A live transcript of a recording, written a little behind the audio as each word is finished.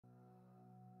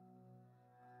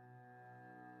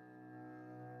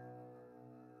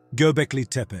GÖBEKLİ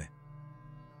TEPE.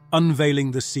 Unveiling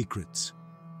the secrets.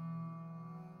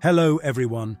 Hello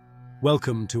everyone,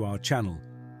 welcome to our channel.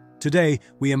 Today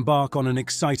we embark on an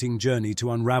exciting journey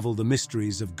to unravel the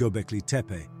mysteries of GÖBEKLİ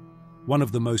TEPE, one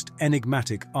of the most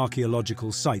enigmatic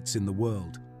archaeological sites in the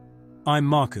world. I'm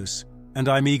Marcus, and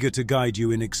I'm eager to guide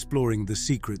you in exploring the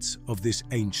secrets of this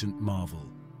ancient marvel.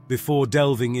 Before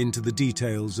delving into the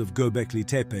details of GÖBEKLİ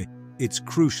TEPE, it's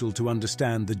crucial to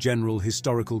understand the general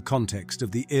historical context of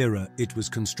the era it was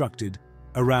constructed,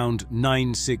 around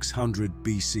 9600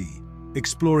 BC.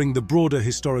 Exploring the broader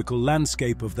historical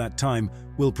landscape of that time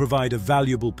will provide a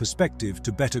valuable perspective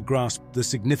to better grasp the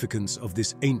significance of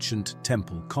this ancient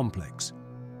temple complex.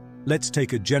 Let's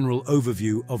take a general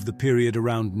overview of the period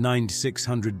around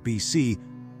 9600 BC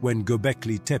when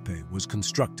GÖBEKLİ TEPE was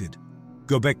constructed.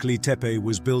 GÖBEKLİ TEPE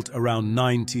was built around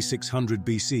 9600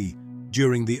 BC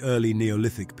during the early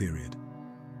Neolithic period.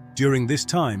 During this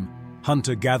time,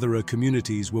 hunter-gatherer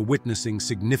communities were witnessing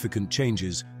significant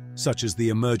changes, such as the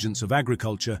emergence of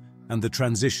agriculture and the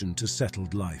transition to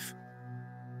settled life.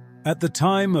 At the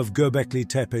time of GÖBEKLİ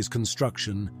TEPE's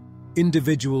construction,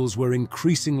 individuals were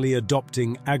increasingly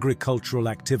adopting agricultural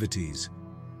activities,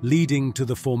 leading to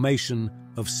the formation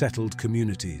of settled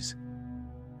communities.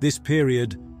 This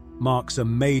period marks a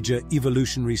major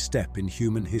evolutionary step in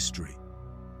human history,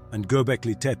 and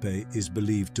GÖBEKLİ TEPE is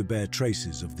believed to bear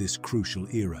traces of this crucial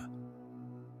era.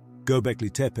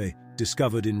 GÖBEKLİ TEPE,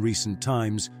 discovered in recent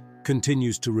times,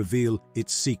 continues to reveal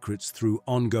its secrets through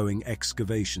ongoing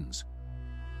excavations.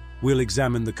 We'll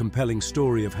examine the compelling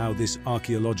story of how this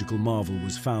archaeological marvel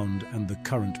was found and the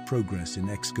current progress in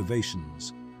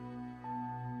excavations.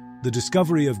 The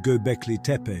discovery of GÖBEKLİ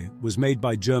TEPE was made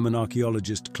by German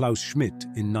archaeologist Klaus Schmidt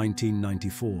in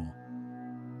 1994.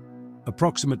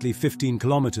 Approximately 15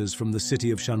 kilometers from the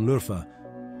city of Şanlıurfa,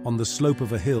 on the slope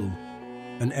of a hill,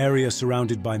 an area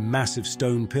surrounded by massive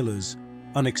stone pillars,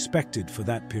 unexpected for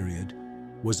that period,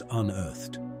 was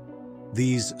unearthed.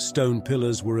 These stone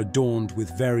pillars were adorned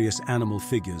with various animal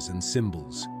figures and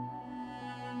symbols.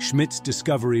 Schmidt's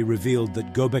discovery revealed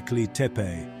that GÖBEKLİ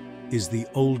TEPE is the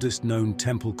oldest known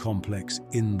temple complex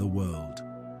in the world.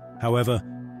 However,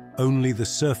 only the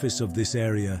surface of this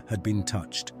area had been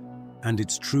touched, and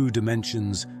its true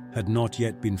dimensions had not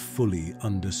yet been fully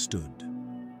understood.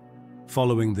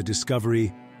 Following the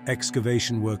discovery,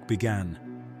 excavation work began,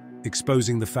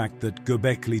 exposing the fact that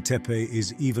GÖBEKLİ TEPE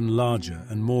is even larger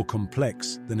and more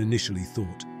complex than initially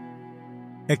thought.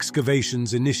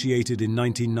 Excavations initiated in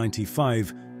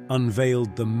 1995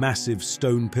 unveiled the massive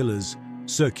stone pillars,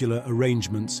 circular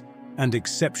arrangements, and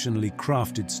exceptionally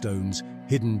crafted stones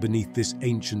hidden beneath this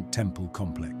ancient temple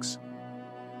complex.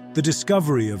 The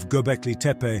discovery of GÖBEKLİ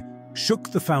TEPE shook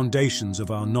the foundations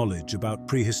of our knowledge about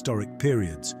prehistoric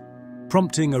periods,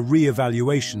 prompting a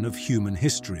re-evaluation of human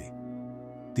history.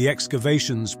 The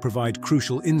excavations provide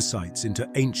crucial insights into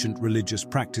ancient religious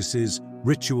practices,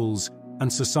 rituals,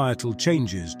 and societal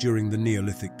changes during the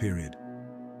Neolithic period.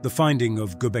 The finding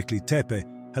of GÖBEKLİ TEPE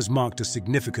has marked a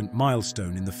significant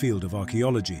milestone in the field of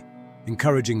archaeology,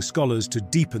 encouraging scholars to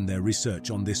deepen their research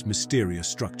on this mysterious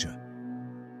structure.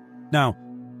 Now,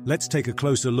 let's take a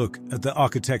closer look at the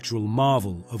architectural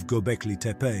marvel of GÖBEKLİ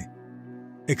TEPE.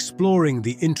 Exploring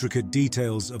the intricate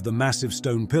details of the massive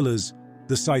stone pillars,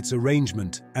 the site's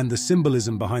arrangement, and the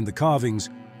symbolism behind the carvings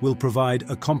will provide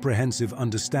a comprehensive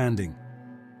understanding.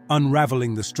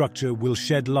 Unraveling the structure will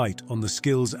shed light on the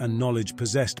skills and knowledge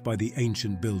possessed by the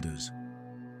ancient builders.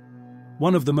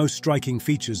 One of the most striking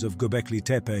features of GÖBEKLİ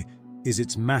TEPE is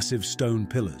its massive stone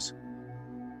pillars.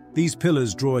 These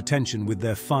pillars draw attention with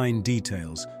their fine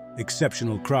details,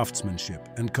 exceptional craftsmanship,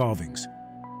 and carvings.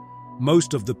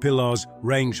 Most of the pillars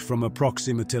range from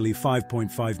approximately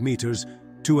 5.5 meters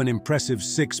to an impressive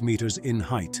 6 meters in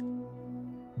height.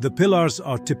 The pillars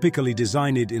are typically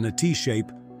designed in a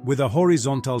T-shape with a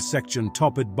horizontal section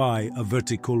topped by a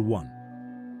vertical one.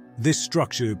 This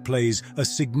structure plays a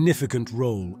significant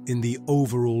role in the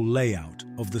overall layout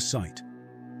of the site.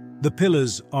 The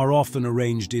pillars are often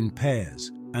arranged in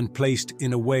pairs and placed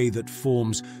in a way that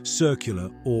forms circular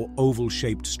or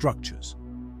oval-shaped structures.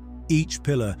 Each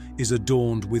pillar is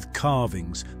adorned with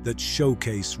carvings that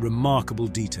showcase remarkable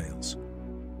details.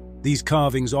 These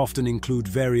carvings often include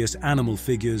various animal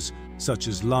figures such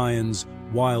as lions,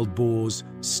 wild boars,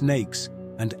 snakes,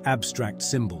 and abstract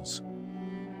symbols.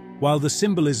 While the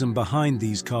symbolism behind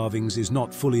these carvings is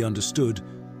not fully understood,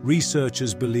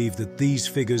 researchers believe that these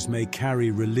figures may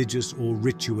carry religious or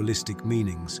ritualistic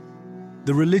meanings.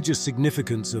 The religious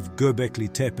significance of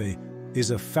GÖBEKLİ TEPE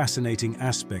is a fascinating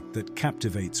aspect that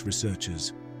captivates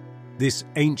researchers. This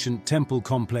ancient temple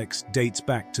complex dates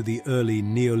back to the early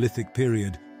Neolithic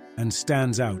period and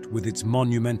stands out with its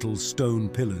monumental stone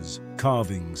pillars,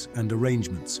 carvings, and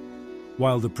arrangements.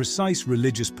 While the precise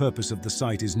religious purpose of the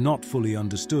site is not fully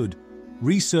understood,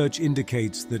 research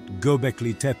indicates that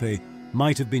Göbekli Tepe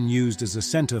might have been used as a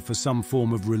center for some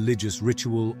form of religious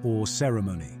ritual or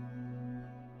ceremony.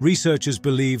 Researchers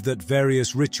believe that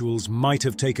various rituals might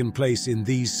have taken place in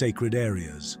these sacred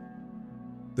areas.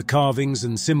 The carvings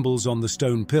and symbols on the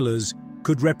stone pillars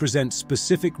could represent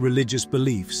specific religious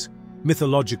beliefs,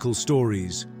 mythological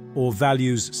stories, or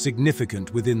values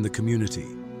significant within the community.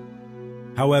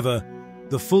 However,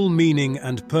 the full meaning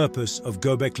and purpose of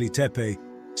Göbekli Tepe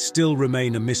still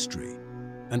remain a mystery,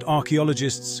 and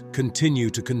archaeologists continue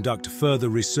to conduct further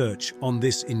research on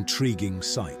this intriguing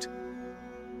site.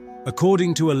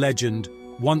 According to a legend,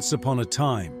 once upon a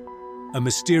time, a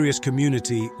mysterious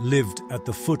community lived at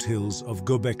the foothills of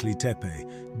Göbekli Tepe,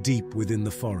 deep within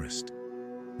the forest.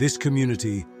 This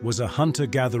community was a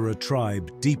hunter-gatherer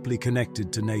tribe deeply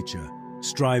connected to nature,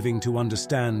 striving to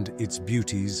understand its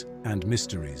beauties and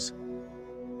mysteries.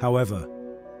 However,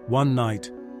 one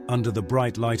night, under the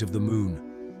bright light of the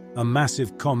moon, a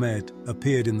massive comet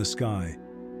appeared in the sky,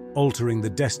 altering the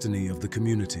destiny of the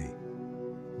community.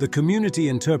 The community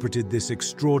interpreted this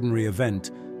extraordinary event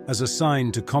as a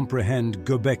sign to comprehend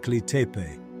Göbekli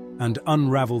Tepe and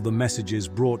unravel the messages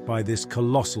brought by this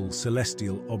colossal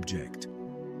celestial object.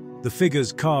 The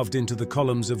figures carved into the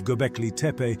columns of Göbekli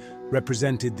Tepe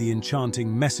represented the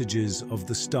enchanting messages of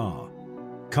the star.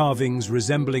 Carvings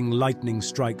resembling lightning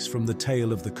strikes from the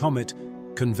tail of the comet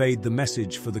conveyed the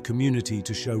message for the community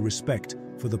to show respect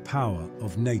for the power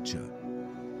of nature.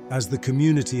 As the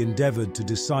community endeavored to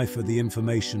decipher the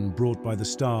information brought by the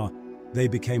star, they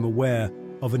became aware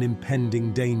of an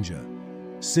impending danger.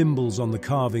 Symbols on the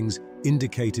carvings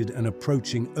indicated an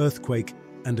approaching earthquake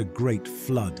and a great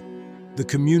flood. The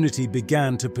community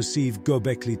began to perceive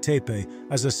Göbekli Tepe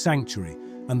as a sanctuary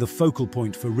and the focal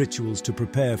point for rituals to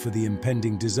prepare for the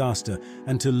impending disaster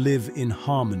and to live in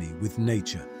harmony with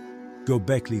nature.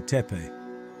 Göbekli Tepe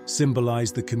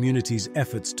symbolized the community's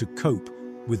efforts to cope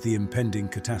with the impending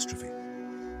catastrophe.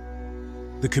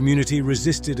 The community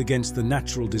resisted against the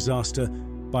natural disaster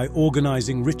by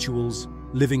organizing rituals,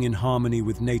 living in harmony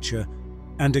with nature,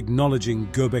 and acknowledging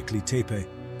Göbekli Tepe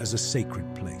as a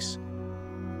sacred place.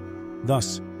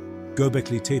 Thus,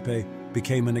 Göbekli Tepe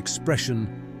became an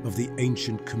expression of the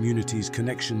ancient community's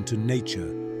connection to nature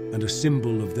and a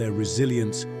symbol of their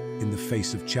resilience in the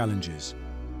face of challenges.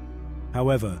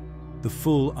 However, the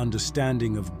full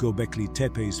understanding of Göbekli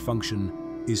Tepe's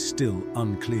function is still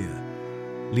unclear,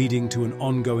 leading to an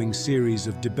ongoing series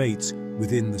of debates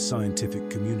within the scientific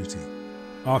community.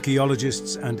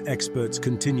 Archaeologists and experts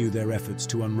continue their efforts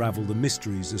to unravel the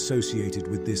mysteries associated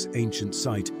with this ancient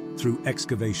site through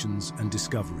excavations and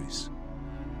discoveries.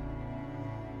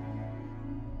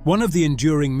 One of the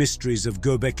enduring mysteries of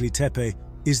Göbekli Tepe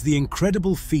is the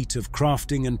incredible feat of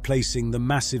crafting and placing the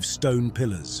massive stone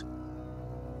pillars.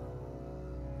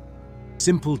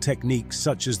 Simple techniques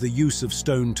such as the use of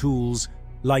stone tools,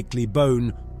 likely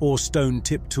bone or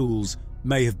stone-tip tools,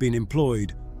 may have been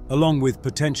employed, along with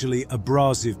potentially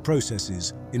abrasive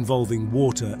processes involving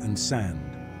water and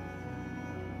sand.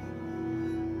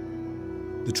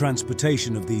 The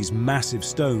transportation of these massive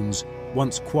stones,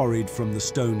 once quarried from the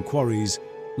stone quarries,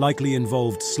 likely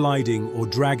involved sliding or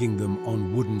dragging them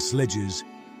on wooden sledges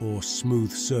or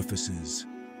smooth surfaces.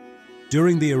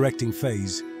 During the erecting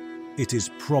phase, it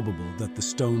is probable that the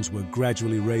stones were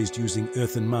gradually raised using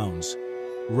earthen mounds,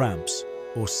 ramps,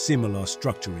 or similar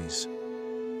structures.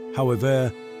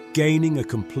 However, gaining a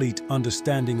complete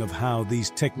understanding of how these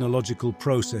technological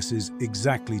processes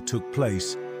exactly took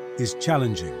place is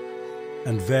challenging,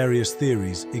 and various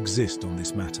theories exist on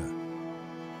this matter.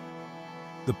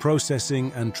 The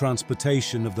processing and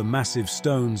transportation of the massive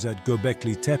stones at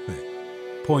Göbekli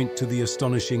Tepe point to the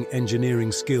astonishing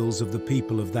engineering skills of the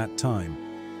people of that time,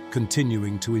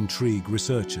 continuing to intrigue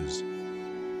researchers.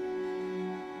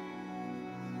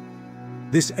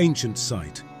 This ancient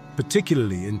site,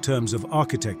 particularly in terms of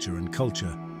architecture and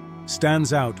culture,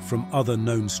 stands out from other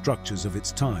known structures of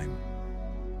its time.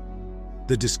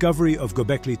 The discovery of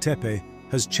Göbekli Tepe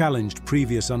has challenged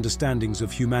previous understandings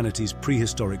of humanity's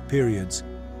prehistoric periods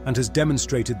and has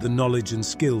demonstrated the knowledge and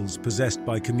skills possessed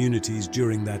by communities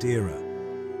during that era.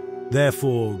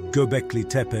 Therefore, Göbekli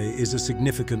Tepe is a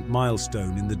significant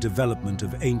milestone in the development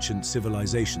of ancient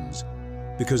civilizations,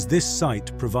 because this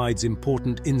site provides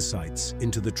important insights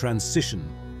into the transition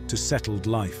to settled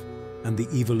life and the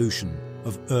evolution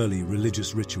of early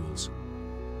religious rituals.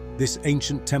 This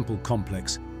ancient temple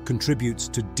complex contributes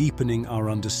to deepening our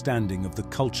understanding of the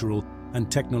cultural and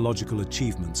technological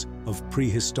achievements of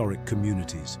prehistoric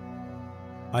communities.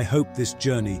 I hope this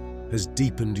journey has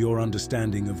deepened your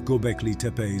understanding of Göbekli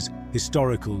Tepe's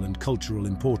historical and cultural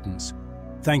importance.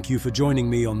 Thank you for joining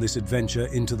me on this adventure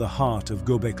into the heart of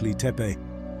Göbekli Tepe.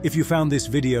 If you found this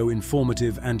video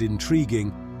informative and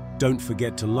intriguing, don't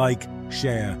forget to like,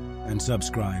 share, and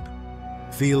subscribe.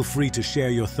 Feel free to share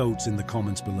your thoughts in the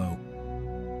comments below.